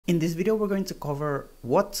In this video, we're going to cover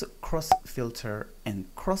what CROSSFILTER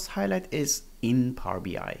and CROSSHIGHLIGHT is in Power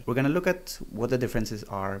BI. We're going to look at what the differences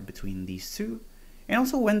are between these two and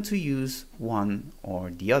also when to use one or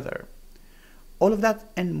the other. All of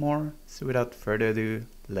that and more. So without further ado,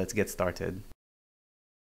 let's get started.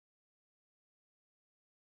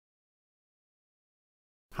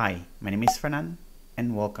 Hi, my name is Fernan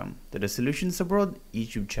and welcome to the Solutions Abroad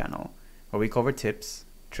YouTube channel, where we cover tips,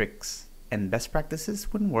 tricks, and best practices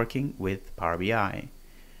when working with Power BI.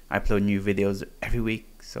 I upload new videos every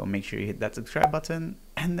week, so make sure you hit that subscribe button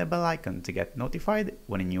and the bell icon to get notified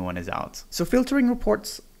when a new one is out. So filtering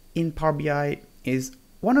reports in Power BI is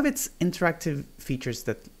one of its interactive features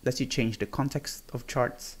that lets you change the context of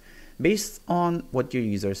charts based on what your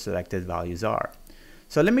user's selected values are.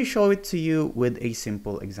 So let me show it to you with a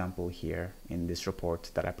simple example here in this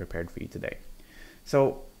report that I prepared for you today.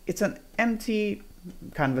 So it's an empty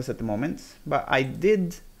canvas at the moment, but I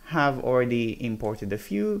did have already imported a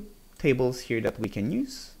few tables here that we can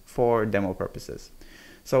use for demo purposes.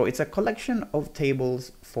 So it's a collection of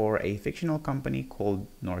tables for a fictional company called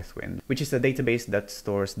Northwind, which is a database that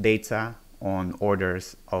stores data on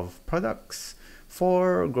orders of products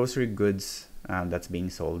for grocery goods that's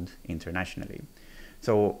being sold internationally.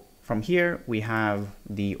 So from here we have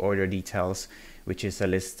the order details, which is a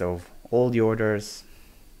list of all the orders,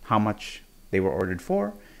 how much they were ordered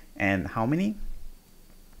for and how many.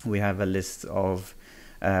 We have a list of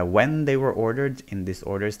when they were ordered in this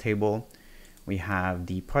orders table. We have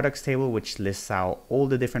the products table, which lists out all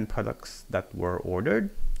the different products that were ordered.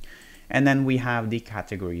 And then we have the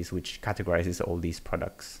categories, which categorizes all these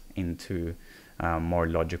products into more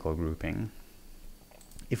logical grouping.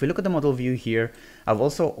 If we look at the model view here, I've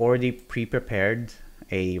also already pre-prepared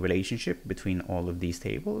a relationship between all of these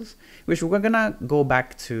tables, which we're gonna go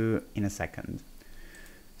back to in a second.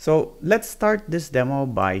 So let's start this demo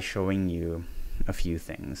by showing you a few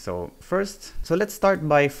things. So let's start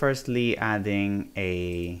by firstly adding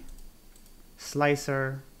a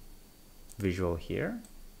slicer visual here.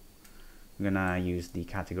 I'm gonna use the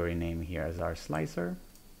category name here as our slicer.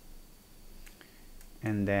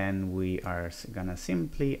 And then we are gonna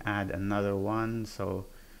simply add another one. So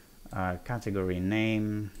category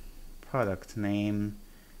name, product name,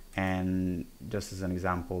 and just as an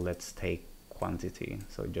example, let's take quantity.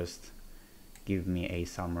 So just give me a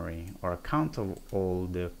summary or a count of all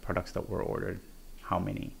the products that were ordered, how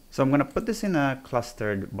many. So I'm gonna put this in a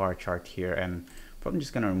clustered bar chart here, and I'm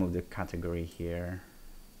just gonna remove the category here,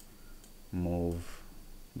 move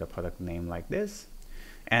the product name like this.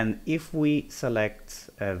 And if we select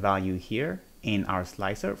a value here in our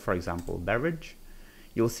slicer, for example, beverage,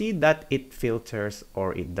 you'll see that it filters,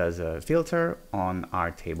 or it does a filter on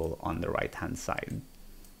our table on the right hand side.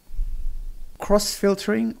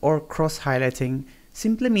 Cross-filtering or cross-highlighting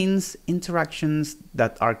simply means interactions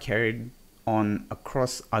that are carried on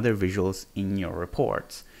across other visuals in your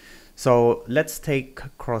reports. So let's take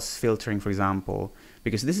cross-filtering, for example,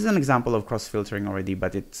 because this is an example of cross-filtering already,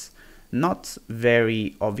 but it's not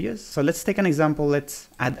very obvious. So let's take an example. Let's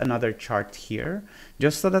add another chart here,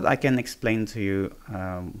 just so that I can explain to you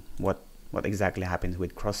what exactly happens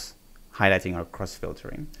with cross-highlighting or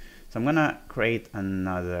cross-filtering. So I'm gonna create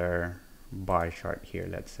another bar chart here,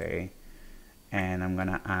 let's say, and I'm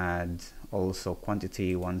gonna add also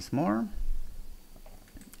quantity once more,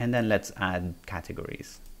 and then let's add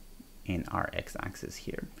categories in our x-axis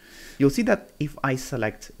here. You'll see that if I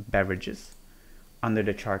select beverages under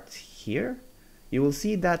the chart here, you will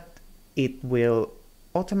see that it will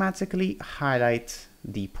automatically highlight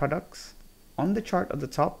the products on the chart at the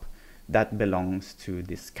top that belongs to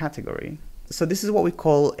this category. So this is what we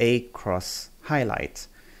call a cross highlight.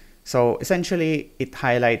 So essentially it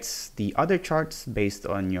highlights the other charts based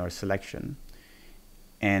on your selection.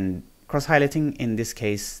 And cross highlighting in this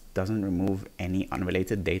case doesn't remove any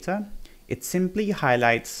unrelated data. It simply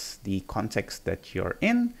highlights the context that you're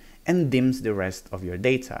in and dims the rest of your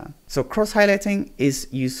data. So cross-highlighting is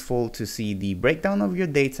useful to see the breakdown of your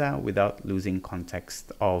data without losing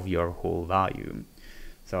context of your whole value.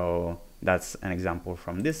 So that's an example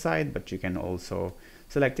from this side, but you can also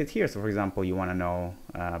select it here. So for example, you want to know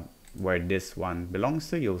where this one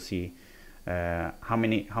belongs to. You'll see how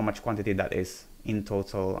much quantity that is in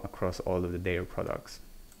total across all of the dairy products.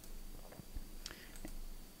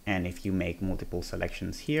 And if you make multiple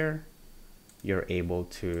selections here, you're able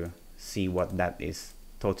to see what that is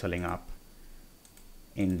totaling up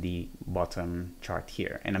in the bottom chart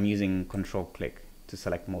here. And I'm using control click to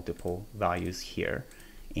select multiple values here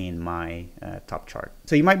in my top chart.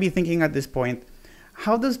 So you might be thinking at this point,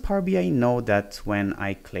 how does Power BI know that when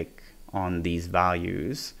I click on these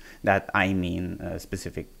values that I mean a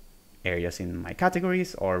specific areas in my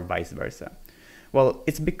categories or vice versa? Well,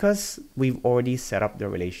 it's because we've already set up the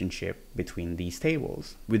relationship between these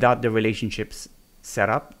tables. Without the relationships set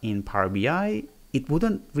up in Power BI, it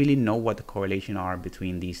wouldn't really know what the correlation are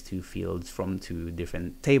between these two fields from two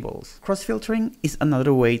different tables. Cross-filtering is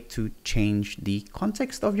another way to change the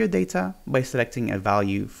context of your data by selecting a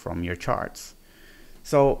value from your charts.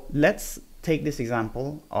 So let's take this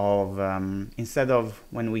example of instead of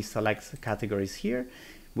when we select categories here,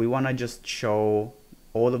 we want to just show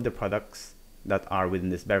all of the products that are within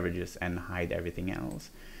this beverages and hide everything else.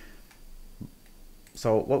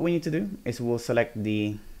 So what we need to do is we'll select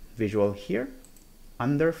the visual here.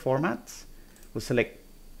 Under formats, we'll select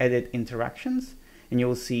edit interactions, and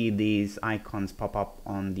you'll see these icons pop up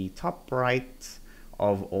on the top right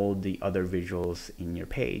of all the other visuals in your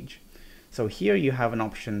page. So here you have an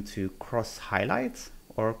option to cross highlight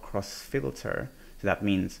or cross filter. So that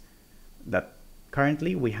means that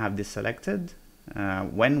currently we have this selected.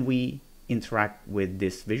 When we interact with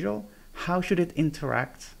this visual, how should it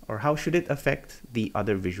interact or how should it affect the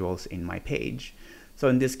other visuals in my page? So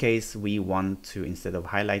in this case, we want to, instead of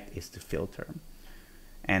highlight, is to filter.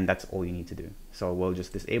 And that's all you need to do. So we'll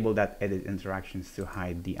just disable that edit interactions to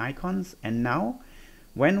hide the icons. And now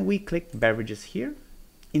when we click beverages here,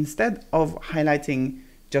 instead of highlighting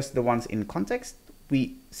just the ones in context,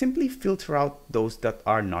 we simply filter out those that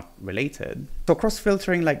are not related. So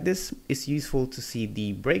cross-filtering like this is useful to see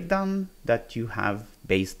the breakdown that you have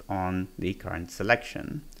based on the current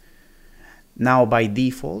selection. Now by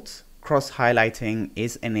default, cross-highlighting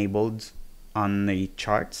is enabled on the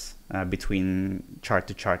charts between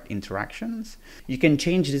chart-to-chart interactions. You can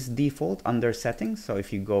change this default under settings. So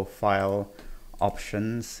if you go File,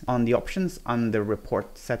 Options, on the options under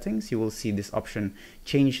Report Settings, you will see this option,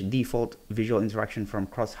 Change Default Visual Interaction from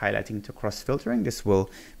Cross-Highlighting to Cross-Filtering. This will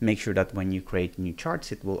make sure that when you create new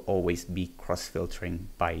charts, it will always be cross-filtering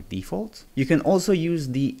by default. You can also use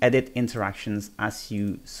the Edit Interactions as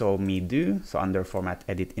you saw me do, so under Format,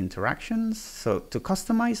 Edit Interactions, so to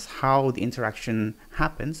customize how the interaction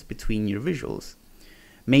happens between your visuals.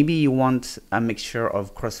 Maybe you want a mixture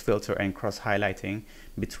of cross-filter and cross-highlighting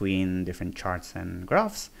between different charts and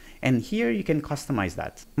graphs, and here you can customize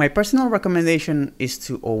that. My personal recommendation is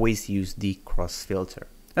to always use the cross-filter.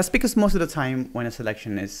 That's because most of the time when a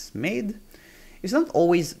selection is made, it's not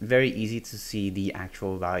always very easy to see the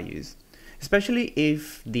actual values, especially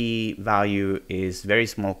if the value is very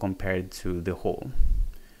small compared to the whole.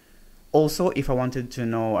 Also, if I wanted to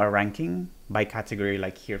know a ranking by category,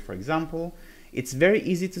 like here for example, it's very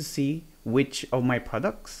easy to see which of my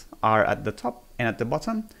products are at the top and at the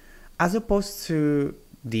bottom, as opposed to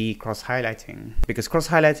the cross-highlighting, because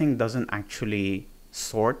cross-highlighting doesn't actually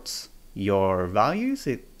sort your values,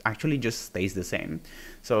 it actually just stays the same.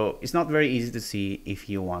 So it's not very easy to see if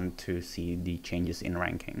you want to see the changes in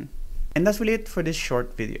ranking. And that's really it for this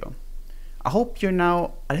short video. I hope you're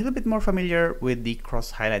now a little bit more familiar with the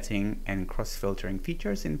cross-highlighting and cross-filtering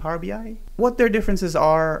features in Power BI, what their differences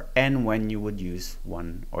are, and when you would use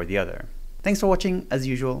one or the other. Thanks for watching as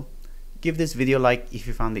usual. Give this video a like if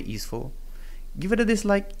you found it useful. Give it a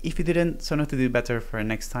dislike if you didn't, so I know to do better for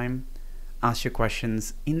next time. Ask your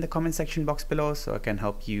questions in the comment section box below so I can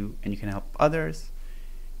help you and you can help others.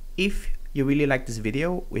 If you really like this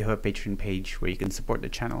video, we have a Patreon page where you can support the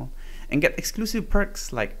channel and get exclusive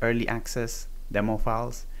perks like early access, demo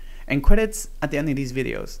files, and credits at the end of these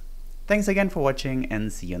videos. Thanks again for watching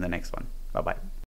and see you in the next one. Bye bye.